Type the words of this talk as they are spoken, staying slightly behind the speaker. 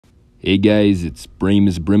Hey guys, it's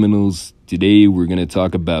Bramus Briminals. Today we're going to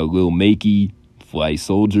talk about Lil Maceee,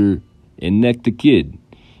 FlyySoulja, and Ness the Kid.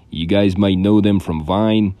 You guys might know them from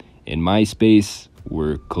Vine and MySpace,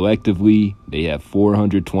 where collectively they have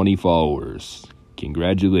 420 followers.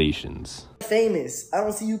 Congratulations. Famous. I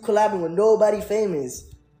don't see you collabing with nobody famous.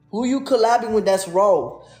 Who you collabing with that's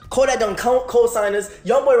raw? Kodak done co-sign us.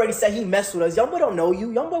 Youngboy already said he messed with us. Youngboy don't know you.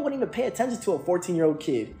 Youngboy wouldn't even pay attention to a 14-year-old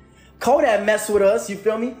kid. Kodak messed with us, you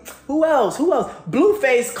feel me? Who else?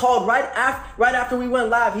 Blueface called right after we went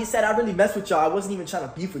live. He said, I really messed with y'all. I wasn't even trying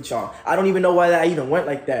to beef with y'all. I don't even know why that even went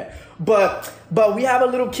like that. But we have a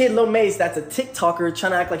little kid, Lil Maceee, that's a TikToker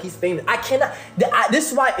trying to act like he's famous. I cannot,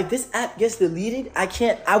 this is why if this app gets deleted,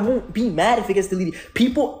 I won't be mad if it gets deleted.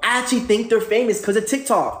 People actually think they're famous because of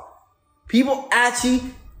TikTok. People actually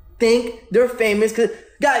think they're famous because,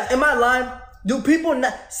 guys, am I lying? Do people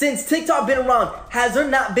not, since TikTok been around, has there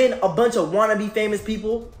not been a bunch of wannabe famous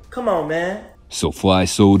people? Come on, man. So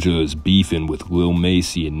FlyySoulja is beefing with Lil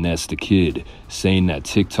Maceee and Ness the Kid, saying that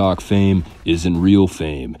TikTok fame isn't real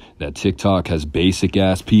fame, that TikTok has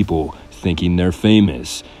basic-ass people thinking they're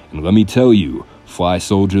famous. And let me tell you,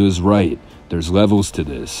 FlyySoulja is right. There's levels to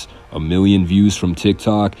this. 1 million views from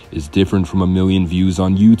TikTok is different from 1 million views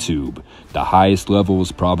on YouTube. The highest level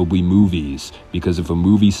is probably movies, because if a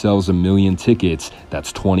movie sells 1 million tickets,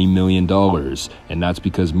 that's $20 million, and that's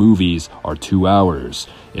because movies are 2 hours.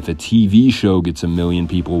 If a TV show gets 1 million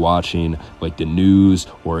people watching, like the news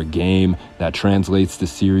or a game, that translates to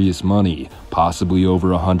serious money, possibly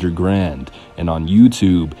over 100 grand. And on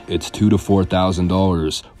YouTube, it's $2,000 to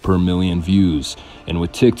 $4,000 per million views. And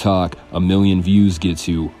with TikTok, 1 million views gets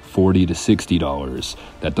you $40 to $60.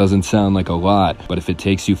 That doesn't sound like a lot, but if it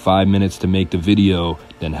takes you 5 minutes to make the video,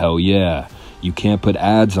 then hell yeah. You can't put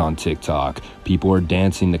ads on TikTok. People are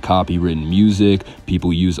dancing to copywritten music,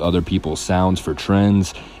 people use other people's sounds for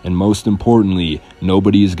trends, and most importantly,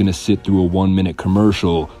 nobody is gonna sit through a 1-minute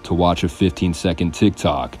commercial to watch a 15-second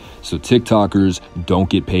TikTok. So TikTokers don't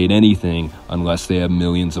get paid anything unless they have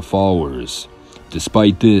millions of followers.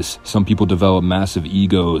 Despite this, some people develop massive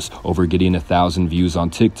egos over getting 1,000 views on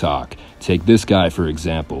TikTok. Take this guy, for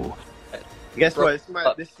example. Guess what?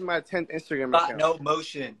 This is my 10th Instagram account. No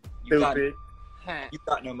motion. You got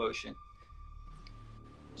no motion.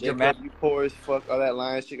 You're mad. You poor as fuck. All that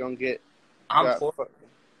lying shit gonna get. I'm poor.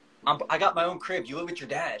 I got my own crib. You live with your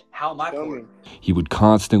dad. How am I poor? He would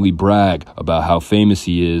constantly brag about how famous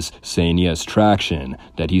he is, saying he has traction,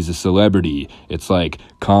 that he's a celebrity. It's like,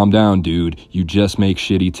 calm down, dude. You just make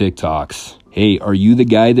shitty TikToks. Hey, are you the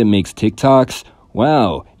guy that makes TikToks?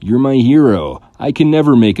 Wow, you're my hero. I can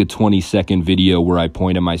never make a 20-second video where I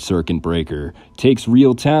point at my circuit breaker. Takes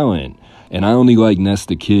real talent. And I only like Ness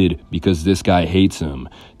the Kid because this guy hates him.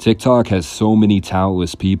 TikTok has so many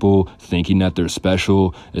talentless people thinking that they're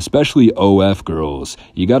special, especially OF girls.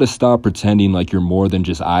 You gotta stop pretending like you're more than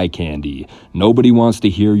just eye candy. Nobody wants to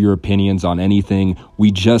hear your opinions on anything.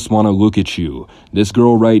 We just want to look at you. This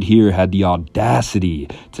girl right here had the audacity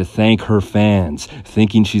to thank her fans,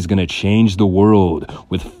 thinking she's gonna change the world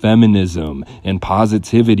with feminism and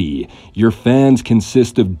positivity. Your fans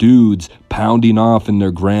consist of dudes pounding off in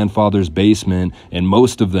their grandfather's basement, and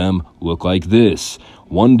most of them look like this.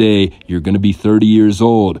 One day, you're gonna be 30 years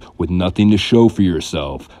old with nothing to show for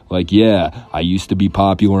yourself. Like, yeah, I used to be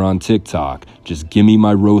popular on TikTok. Just give me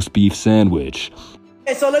my roast beef sandwich.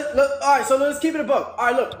 Hey, so let's keep it a buck. All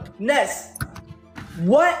right, look, Ness,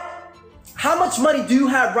 how much money do you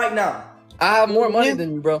have right now? I have more money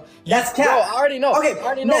than you, bro. That's cap. Bro, I already know. Okay, I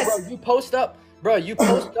already know, Ness. bro.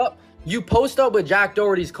 You post up with Jack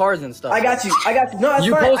Doherty's cars and stuff. I got you. No, that's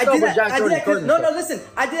you fine. post up with Jack Doherty's cars. No, listen.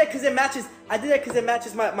 I did that because it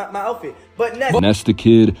matches. My outfit. But Ness the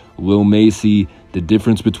Kid, Lil Maceee, the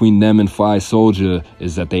difference between them and FlyySoulja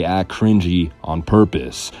is that they act cringy on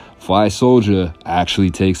purpose. FlyySoulja actually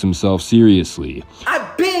takes himself seriously.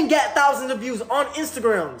 I've been get thousands of views on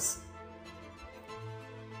Instagrams.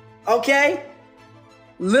 Okay?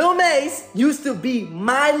 Lil Maceee used to be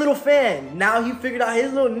my little fan. Now he figured out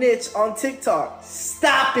his little niche on TikTok.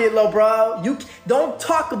 Stop it, little bro. You don't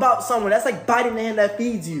talk about someone. That's like biting the hand that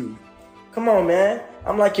feeds you. Come on, man.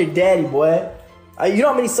 I'm like your daddy, boy. You know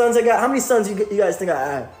how many sons I got? How many sons you guys think I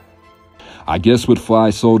have? I guess what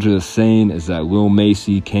FlyySoulja is saying is that Lil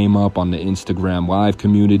Maceee came up on the Instagram Live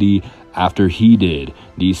community after he did.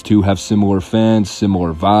 These two have similar fans,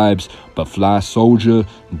 similar vibes, but FlyySoulja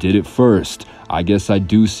did it first. I guess I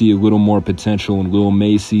do see a little more potential in Lil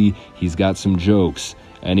Maceee. He's got some jokes.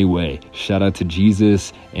 Anyway, shout out to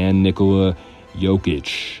Jesus and Nikola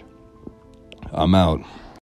Jokic. I'm out.